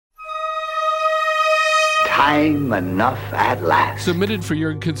time enough at last. Submitted for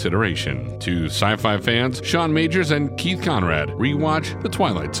your consideration to sci-fi fans Sean Majors and Keith Conrad. Rewatch The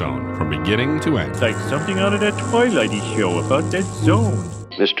Twilight Zone from beginning to end. It's like something out of that Twilighty show about that zone.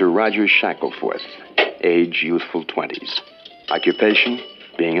 Mr. Roger Shackleford, age youthful 20s. Occupation,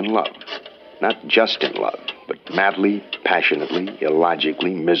 being in love. Not just in love, but madly, passionately,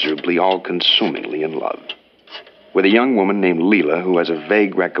 illogically, miserably, all-consumingly in love. With a young woman named Leela who has a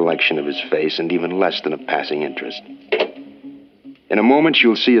vague recollection of his face and even less than a passing interest. In a moment,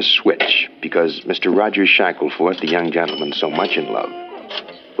 you'll see a switch, because Mr. Roger Shackleford, the young gentleman so much in love,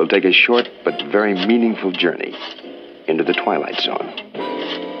 will take a short but very meaningful journey into the Twilight Zone.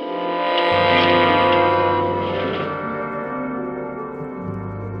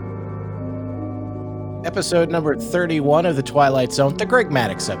 Episode number 31 of The Twilight Zone, the Greg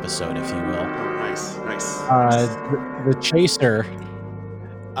Maddux episode, if you will. Nice. The Chaser.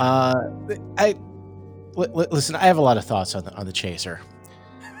 Listen, I have a lot of thoughts on the Chaser.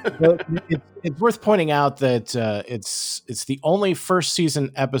 It's worth pointing out that it's the only first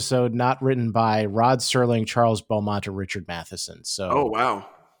season episode not written by Rod Serling, Charles Beaumont, or Richard Matheson. So, oh wow,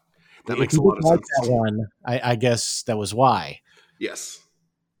 that makes a lot of sense. That one, I guess that was why. Yes.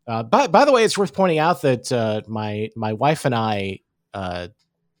 By the way, it's worth pointing out that my wife and I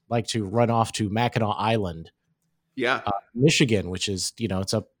like to run off to Mackinac Island, Michigan, which is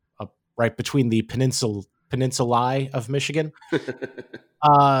it's up right between the peninsulae of Michigan.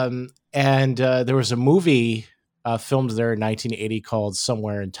 And there was a movie filmed there in 1980 called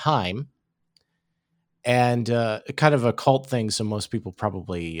Somewhere in Time, and kind of a cult thing, so most people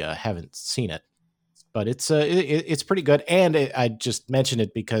probably haven't seen it. But it's pretty good, and I just mentioned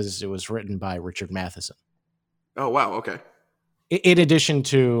it because it was written by Richard Matheson. Oh wow, okay. In addition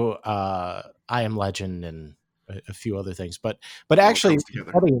to I Am Legend and a few other things, but actually,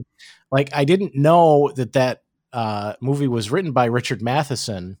 I didn't know that movie was written by Richard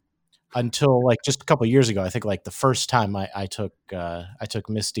Matheson until just a couple of years ago. I think the first time I took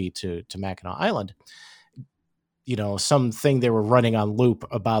Misty to Mackinac Island. Something they were running on loop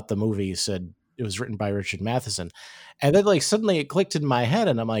about the movie said it was written by Richard Matheson. And then suddenly it clicked in my head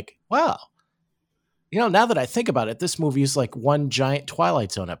and I'm like, wow, now that I think about it, this movie is like one giant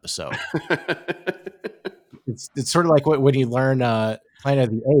Twilight Zone episode. It's sort of like when you learn Planet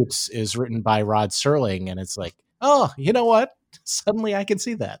of the Apes is written by Rod Serling, and it's like, oh, you know what? Suddenly I can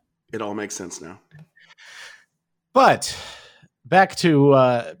see that. It all makes sense now. But back to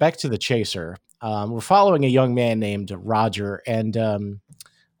the Chaser. We're following a young man named Roger, and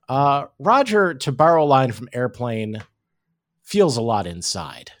Roger, to borrow a line from Airplane, feels a lot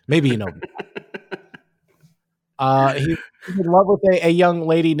inside. Maybe he's in love with a young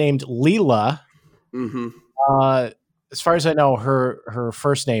lady named Leela. Mm-hmm. As far as I know, her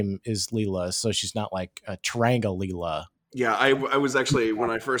first name is Leela, so she's not like a Taranga Leela. Yeah, I was actually, when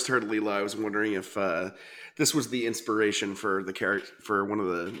I first heard Leela, I was wondering if this was the inspiration for for one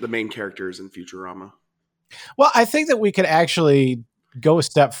of the main characters in Futurama. Well, I think that we could actually go a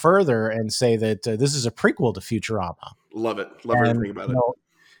step further and say that this is a prequel to Futurama. Love it. Love everything about it.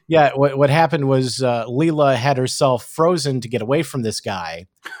 Yeah, what happened was Leela had herself frozen to get away from this guy,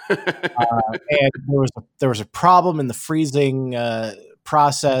 and there was a problem in the freezing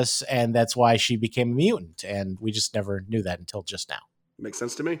process, and that's why she became a mutant. And we just never knew that until just now. Makes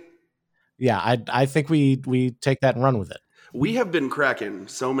sense to me. Yeah, I think we take that and run with it. We have been cracking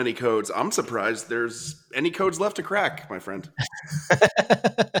so many codes. I'm surprised there's any codes left to crack, my friend.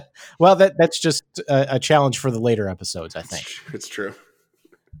 Well, that's just a challenge for the later episodes, I think. It's true.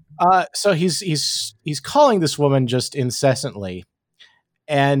 So he's calling this woman just incessantly,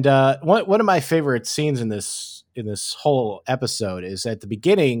 and one of my favorite scenes in this whole episode is at the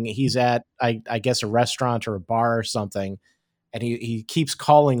beginning. He's at I guess a restaurant or a bar or something, and he keeps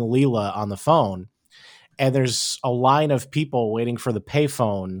calling Leela on the phone, and there's a line of people waiting for the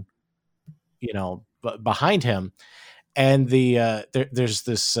payphone, behind him, and there's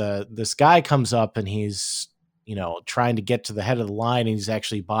this guy comes up and he's trying to get to the head of the line, and he's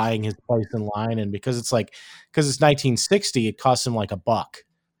actually buying his place in line. And because it's 1960, it costs him like $1.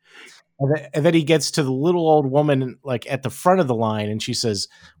 And then he gets to the little old woman at the front of the line, and she says,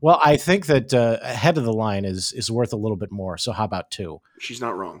 well, I think that head of the line is worth a little bit more. So how about $2? She's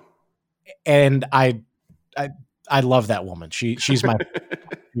not wrong. And I love that woman. She's my,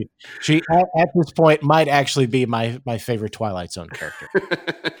 she at this point might actually be my favorite Twilight Zone character.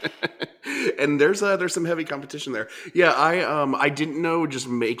 And there's some heavy competition there. Yeah, I didn't know just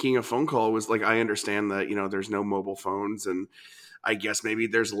making a phone call was I understand that there's no mobile phones, and I guess maybe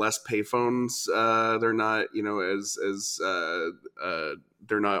there's less payphones. They're not, as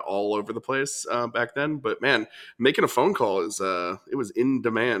they're not all over the place back then. But man, making a phone call it was in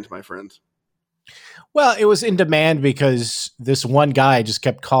demand, my friend. Well, it was in demand because this one guy just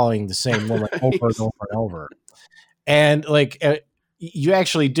kept calling the same woman over and over and over. And like, you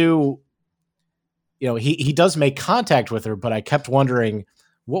actually do, he does make contact with her, but I kept wondering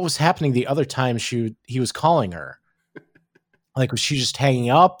what was happening the other time he was calling her. Like, was she just hanging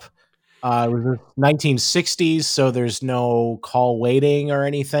up? It was the 1960s, so there's no call waiting or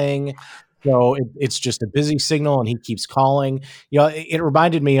anything. So it's just a busy signal, and he keeps calling. It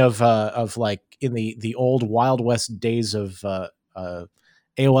reminded me of like in the old Wild West days of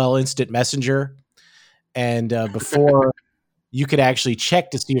AOL Instant Messenger, and before you could actually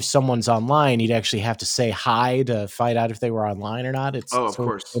check to see if someone's online, you'd actually have to say hi to find out if they were online or not. Of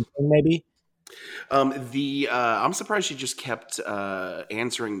course, maybe. I'm surprised she just kept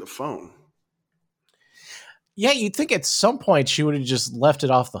answering the phone. Yeah, you'd think at some point she would have just left it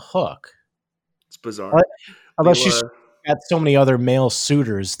off the hook. It's bizarre. Unless she's got so many other male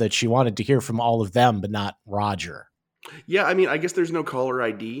suitors that she wanted to hear from all of them, but not Roger. Yeah, I mean, I guess there's no caller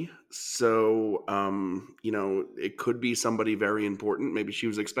ID, so it could be somebody very important. Maybe she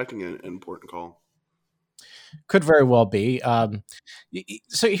was expecting an important call. Could very well be.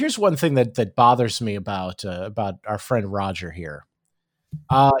 So here's one thing that bothers me about our friend Roger here.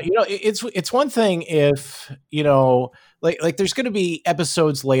 It's one thing if like there's going to be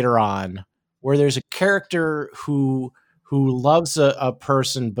episodes later on where there's a character who loves a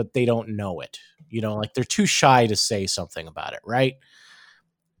person but they don't know it. Like they're too shy to say something about it, right?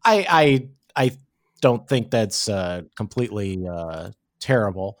 I don't think that's completely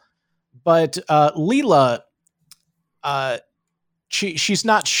terrible, but Leela, she's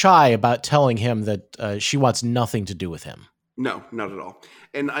not shy about telling him that she wants nothing to do with him. No, not at all.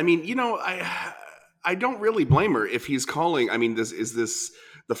 And I mean, I don't really blame her if he's calling. I mean, is this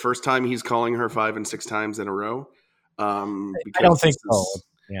the first time he's calling her 5 and 6 times in a row? I don't think so.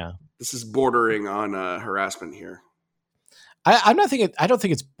 Yeah, this is bordering on harassment here. I don't think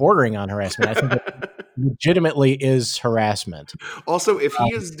it's bordering on harassment. I think it legitimately is harassment. Also, if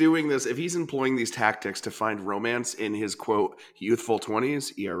he is doing this, if he's employing these tactics to find romance in his quote youthful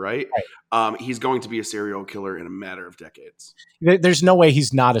 20s, yeah, right. He's going to be a serial killer in a matter of decades. There's no way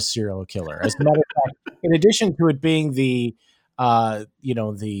he's not a serial killer. As a matter of fact, in addition to it being the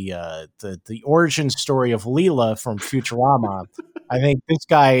origin story of Leela from Futurama, I think this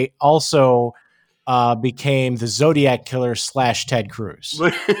guy also became the Zodiac killer / Ted Cruz.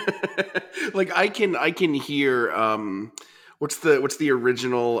 Like I can hear what's the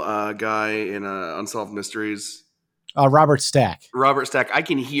original guy in Unsolved Mysteries? Robert Stack. Robert Stack. I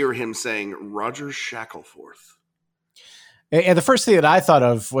can hear him saying Roger Shackelforth. And the first thing that I thought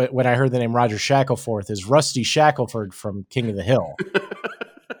of when I heard the name Roger Shackelforth is Rusty Shackelford from King of the Hill.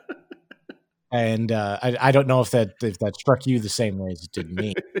 And I don't know if that struck you the same way as it did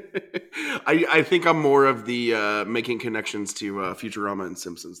me. I think I'm more of the making connections to Futurama and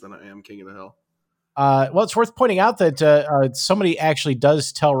Simpsons than I am King of the Hill. Well, it's worth pointing out that somebody actually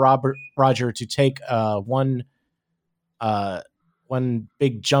does tell Roger to take one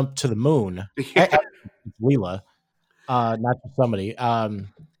big jump to the moon. Yeah. Leela, not just somebody. And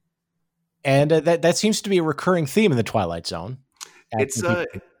that seems to be a recurring theme in the Twilight Zone. It's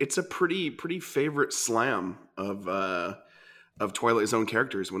a pretty favorite slam of Twilight Zone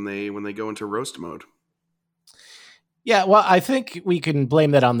characters when they go into roast mode. Yeah, well, I think we can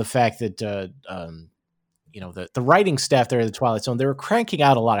blame that on the fact that the writing staff there at the Twilight Zone, they were cranking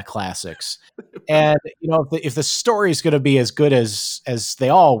out a lot of classics, and if the story is going to be as good as they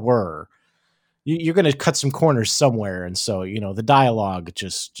all were, you're going to cut some corners somewhere, and so the dialogue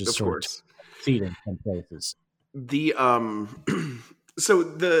just sort of feed in some places. The so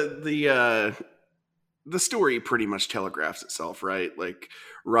the story pretty much telegraphs itself, right? Like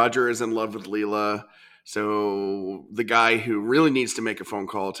Roger is in love with Leela, so the guy who really needs to make a phone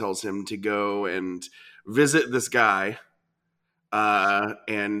call tells him to go and visit this guy,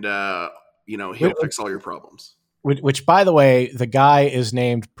 and he'll fix all your problems. Which, by the way, the guy is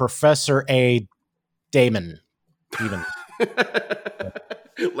named Professor A. Damon. Even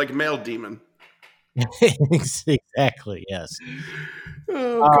like male demon. Exactly. Yes.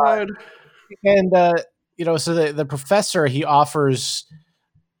 Oh God. And so the professor, he offers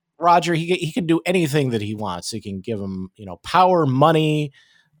Roger. He can do anything that he wants. He can give him power, money,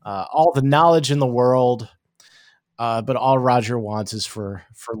 all the knowledge in the world. But all Roger wants is for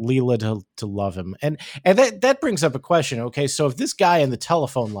Leela to love him. And that brings up a question. Okay, so if this guy in the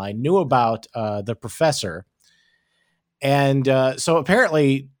telephone line knew about the professor, And so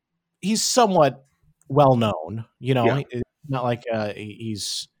apparently he's somewhat well known, Yeah. It's not like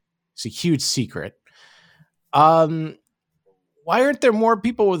he's a huge secret. Why aren't there more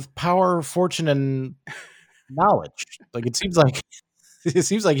people with power, fortune, and knowledge? Like it seems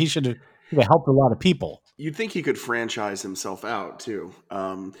like he should have helped a lot of people. You'd think he could franchise himself out too.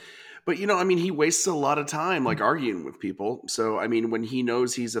 But he wastes a lot of time like arguing with people. So when he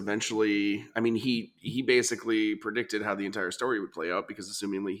knows he's eventually, he basically predicted how the entire story would play out because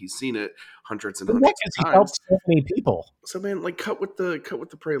assumingly he's seen it hundreds and hundreds of He times. helped so many people. So man, like cut with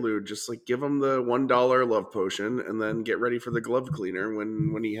the prelude. Just like give him the $1 love potion and then get ready for the glove cleaner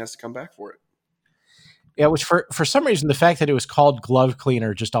when he has to come back for it. Yeah, which for some reason the fact that it was called glove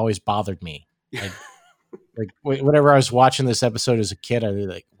cleaner just always bothered me. Like whenever I was watching this episode as a kid, I'd be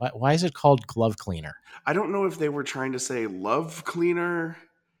like, why is it called glove cleaner? I don't know if they were trying to say love cleaner,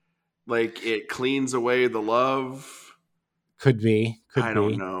 like it cleans away the love. Could be. I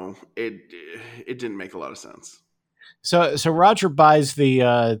don't know. It didn't make a lot of sense. So Roger buys the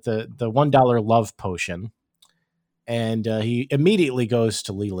 $1 love potion, and he immediately goes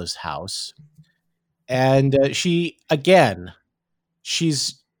to Leela's house, and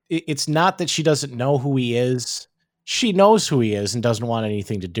it's not that she doesn't know who he is. She knows who he is and doesn't want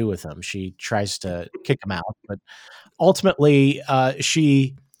anything to do with him. She tries to kick him out, but ultimately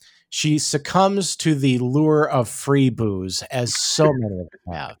she succumbs to the lure of free booze, as so many of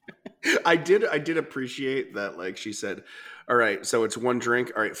them have. I did appreciate that. Like she said, all right, so it's one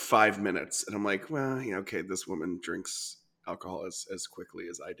drink. All right, 5 minutes. And I'm like, well, okay, this woman drinks alcohol as quickly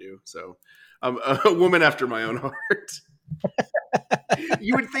as I do. So I'm a woman after my own heart.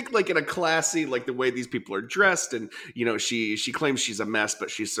 You would think like in a classy, like the way these people are dressed and, she claims she's a mess,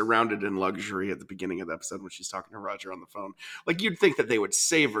 but she's surrounded in luxury at the beginning of the episode when she's talking to Roger on the phone. Like you'd think that they would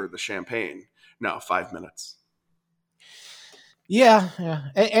savor the champagne. No, 5 minutes. Yeah.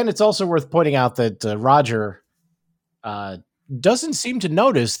 And it's also worth pointing out that Roger doesn't seem to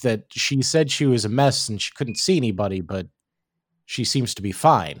notice that she said she was a mess and she couldn't see anybody, but she seems to be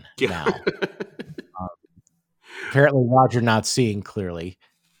fine now. Apparently Roger not seeing clearly.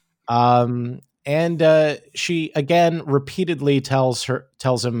 And she again repeatedly tells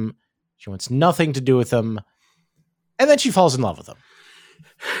him she wants nothing to do with him. And then she falls in love with him.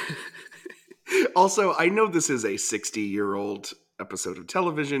 Also, I know this is a 60-year-old episode of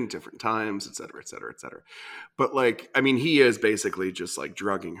television, different times, et cetera, et cetera, et cetera. But he is basically just like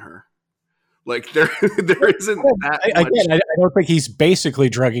drugging her. Like there isn't that much. Again, I don't think he's basically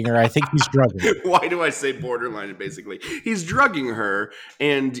drugging her. I think he's drugging her. Why do I say borderline and basically? He's drugging her,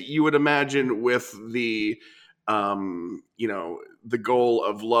 and you would imagine with the the goal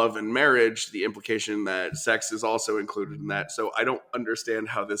of love and marriage, the implication that sex is also included in that. So I don't understand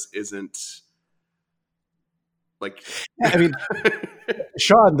how this isn't like.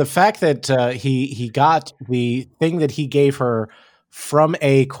 Sean, the fact that he got the thing that he gave her from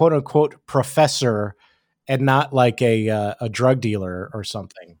a quote unquote professor and not like a drug dealer or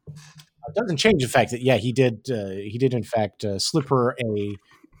something doesn't change the fact that he did in fact slip her a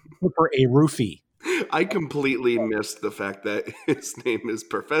roofie. I completely missed the fact that his name is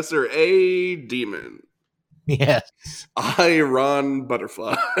Professor A. Demon. Yes. Ron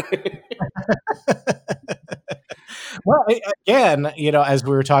Butterfly. Well, again, as we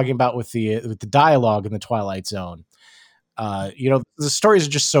were talking about with the dialogue in the Twilight Zone, the stories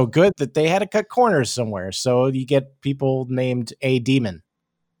are just so good that they had to cut corners somewhere. So you get people named A Demon,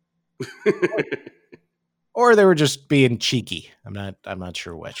 or they were just being cheeky. I'm not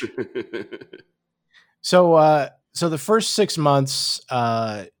sure which. So the first 6 months,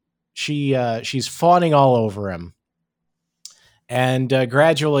 she's fawning all over him, and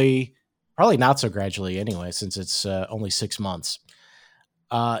gradually, probably not so gradually anyway, since it's only 6 months,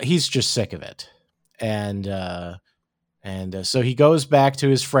 he's just sick of it, and so he goes back to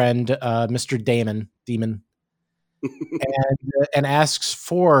his friend, Mr. Demon, and asks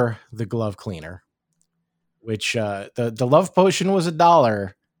for the glove cleaner, which the love potion was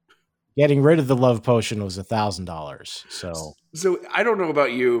 $1. Getting rid of the love potion was $1,000. So I don't know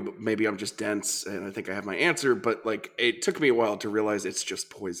about you, but maybe I'm just dense and I think I have my answer, but it took me a while to realize it's just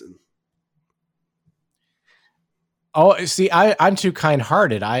poison. Oh, see, I'm too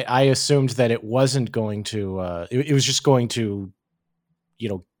kind-hearted. I assumed that it wasn't going to. It was just going to,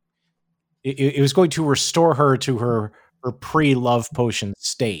 it was going to restore her to her pre-love potion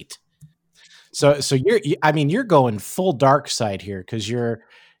state. So you're going full dark side here because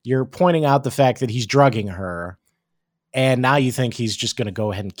you're pointing out the fact that he's drugging her, and now you think he's just going to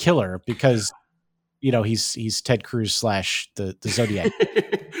go ahead and kill her because, he's Ted Cruz / the Zodiac.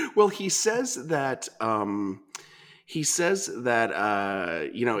 Well, he says that. he says that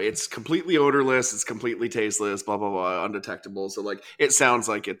it's completely odorless, it's completely tasteless, blah blah blah, undetectable. So like it sounds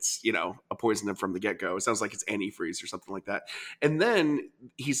like it's a poison from the get-go. It sounds like it's antifreeze or something like that. And then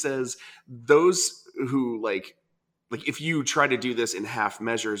he says those who like if you try to do this in half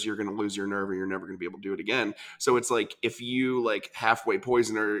measures, you're going to lose your nerve and you're never going to be able to do it again. So it's like if you like halfway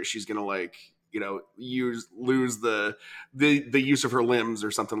poison her, she's going to like lose the use of her limbs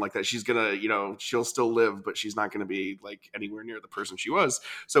or something like that. She's gonna, she'll still live, but she's not gonna be like anywhere near the person she was.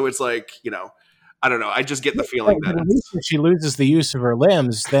 So it's like, I don't know. I just get the feeling that if she loses the use of her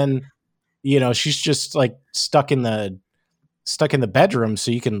limbs, then she's just like stuck in the bedroom,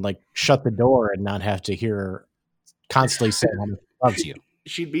 so you can like shut the door and not have to hear her constantly saying how much she loves you.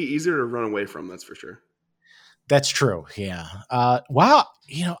 She'd be easier to run away from, that's for sure. That's true. Yeah. Wow.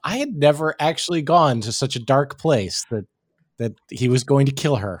 I had never actually gone to such a dark place that he was going to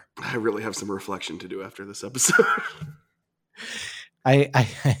kill her. I really have some reflection to do after this episode. I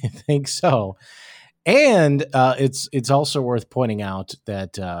think so. And it's also worth pointing out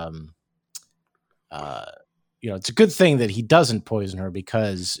that it's a good thing that he doesn't poison her,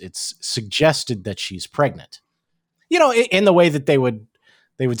 because it's suggested that she's pregnant. In the way that they would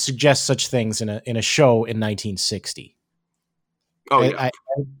suggest such things in a show in 1960. Oh, yeah.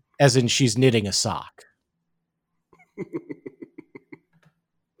 As in she's knitting a sock.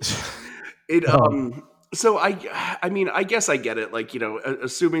 So I mean, I guess I get it. Like,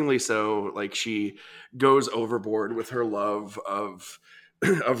 assumingly so, like she goes overboard with her love of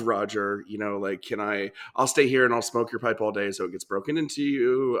Roger, like, I'll stay here and I'll smoke your pipe all day so it gets broken into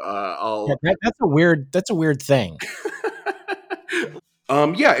you. That's a weird thing.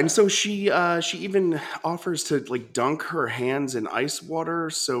 And so she even offers to like dunk her hands in ice water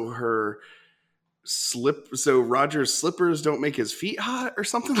so Roger's slippers don't make his feet hot or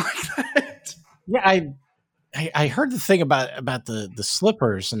something like that. Yeah, I heard the thing about the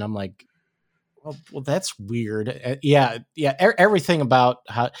slippers, and I'm like, well, that's weird. Yeah, everything about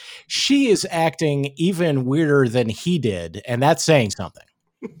how she is acting even weirder than he did, and that's saying something.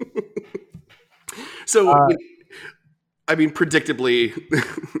 So. I mean, predictably,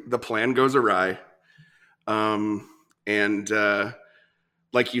 the plan goes awry. And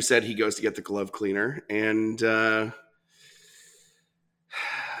like you said, he goes to get the glove cleaner. And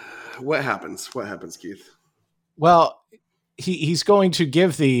what happens? What happens, Keith? Well, he's going to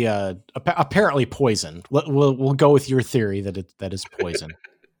give the apparently poison. We'll go with your theory that is poison.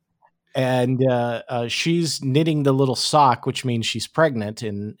 And she's knitting the little sock, which means she's pregnant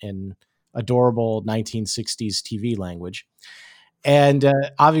in adorable 1960s TV language. And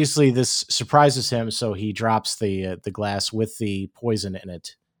obviously this surprises him, so he drops the glass with the poison in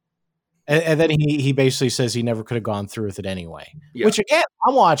it. And then he basically says he never could have gone through with it anyway. Yeah. Which, again,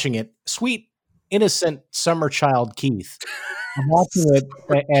 I'm watching it. Sweet, innocent summer child Keith. I'm watching it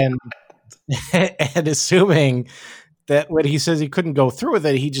and assuming that when he says he couldn't go through with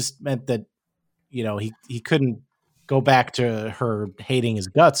it, he just meant that, he couldn't go back to her hating his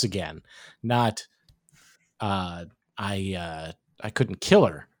guts again. Not, I couldn't kill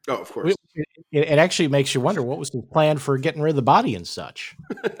her. Oh, of course. It actually makes you wonder what was his plan for getting rid of the body and such.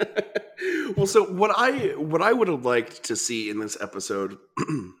 Well, so what I would have liked to see in this episode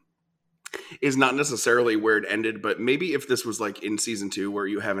is not necessarily where it ended, but maybe if this was like in season 2 where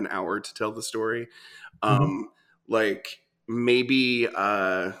you have an hour to tell the story, like maybe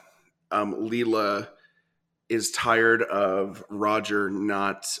Leela is tired of Roger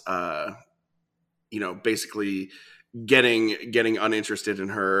not, basically getting uninterested in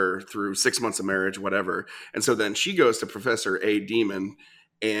her through 6 months of marriage, whatever. And so then she goes to Professor A. Demon,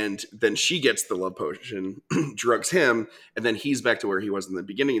 and then she gets the love potion, drugs him, and then he's back to where he was in the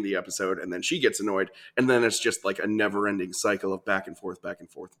beginning of the episode, and then she gets annoyed, and then it's just like a never-ending cycle of back and forth, back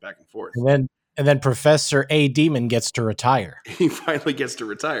and forth, back and forth. And then Professor A. Demon gets to retire. He finally gets to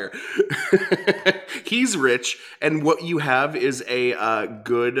retire. He's rich, and what you have is a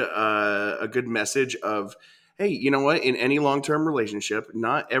good message of, hey, you know what? In any long-term relationship,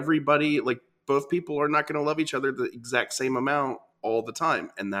 not everybody, like both people are not going to love each other the exact same amount all the time,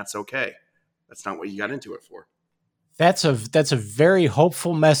 and that's okay. That's not what you got into it for. That's a very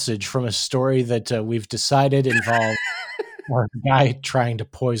hopeful message from a story that we've decided involved a guy trying to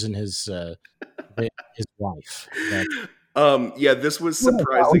poison his wife. This was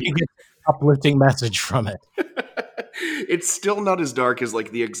surprising. Uplifting message from it. It's still not as dark as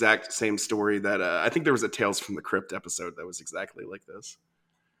like the exact same story that I think there was a Tales from the Crypt episode that was exactly like this.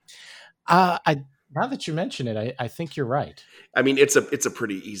 Now that you mention it, I think you're right. I mean, it's a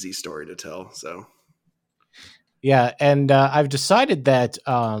pretty easy story to tell. So, yeah, and I've decided that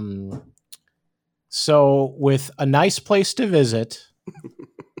So with A Nice Place to Visit,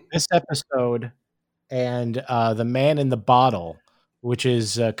 this episode, and The Man in the Bottle, which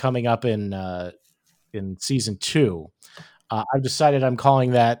is coming up in season 2, I've decided I'm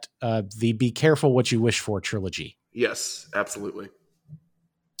calling that the Be Careful What You Wish For trilogy. Yes, absolutely.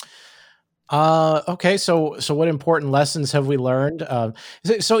 Okay, so what important lessons have we learned?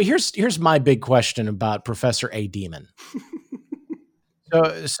 So here's my big question about Professor A. Demon.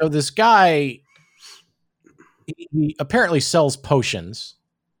 So this guy, he apparently sells potions,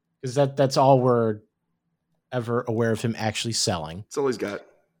 because that's all we're ever aware of him actually selling. That's all he's got.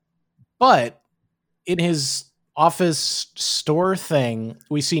 But in his office store thing,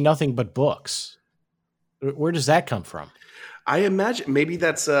 we see nothing but books. Where does that come from? I imagine maybe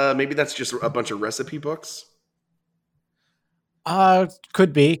that's just a bunch of recipe books.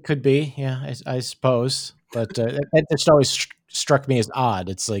 Could be. Yeah, I suppose. But that just always struck me as odd.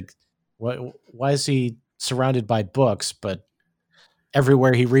 It's like, why is he surrounded by books, but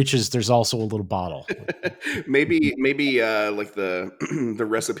everywhere he reaches, there's also a little bottle? maybe like the the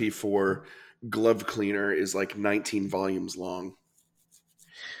recipe for glove cleaner is like 19 volumes long.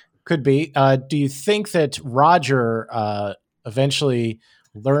 Could be. Do you think that Roger eventually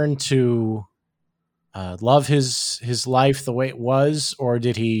learned to love his life the way it was, or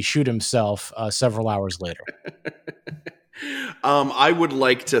did he shoot himself several hours later? I would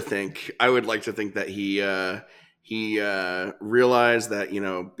like to think that he realized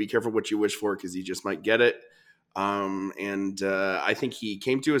that, be careful what you wish for, because you just might get it. And I think he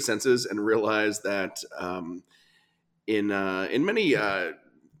came to his senses and realized that in many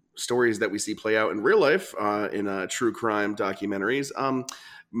stories that we see play out in real life, in true crime documentaries,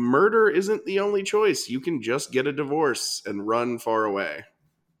 murder isn't the only choice. You can just get a divorce and run far away.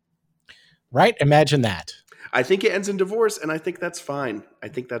 Right? Imagine that. I think it ends in divorce, and I think that's fine.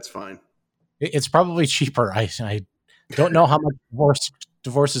 It's probably cheaper. I don't know how much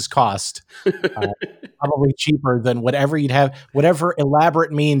divorces cost. Probably cheaper than whatever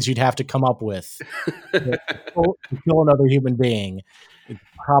elaborate means you'd have to come up with to kill another human being. It's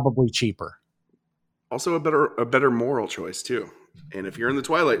probably cheaper. Also a better moral choice too. And if you're in the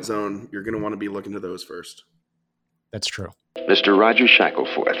Twilight Zone, you're going to want to be looking to those first. That's true. Mr. Roger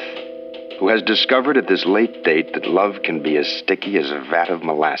Shackelforth, who has discovered at this late date that love can be as sticky as a vat of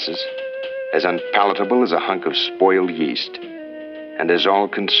molasses, as unpalatable as a hunk of spoiled yeast, and as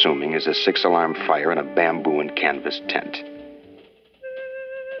all-consuming as a 6-alarm fire in a bamboo and canvas tent.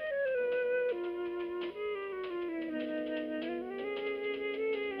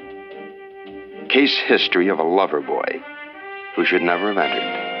 Case history of a lover boy who should never have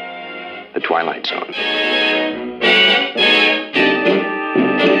entered the Twilight Zone.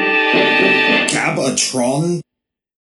 Gabatron?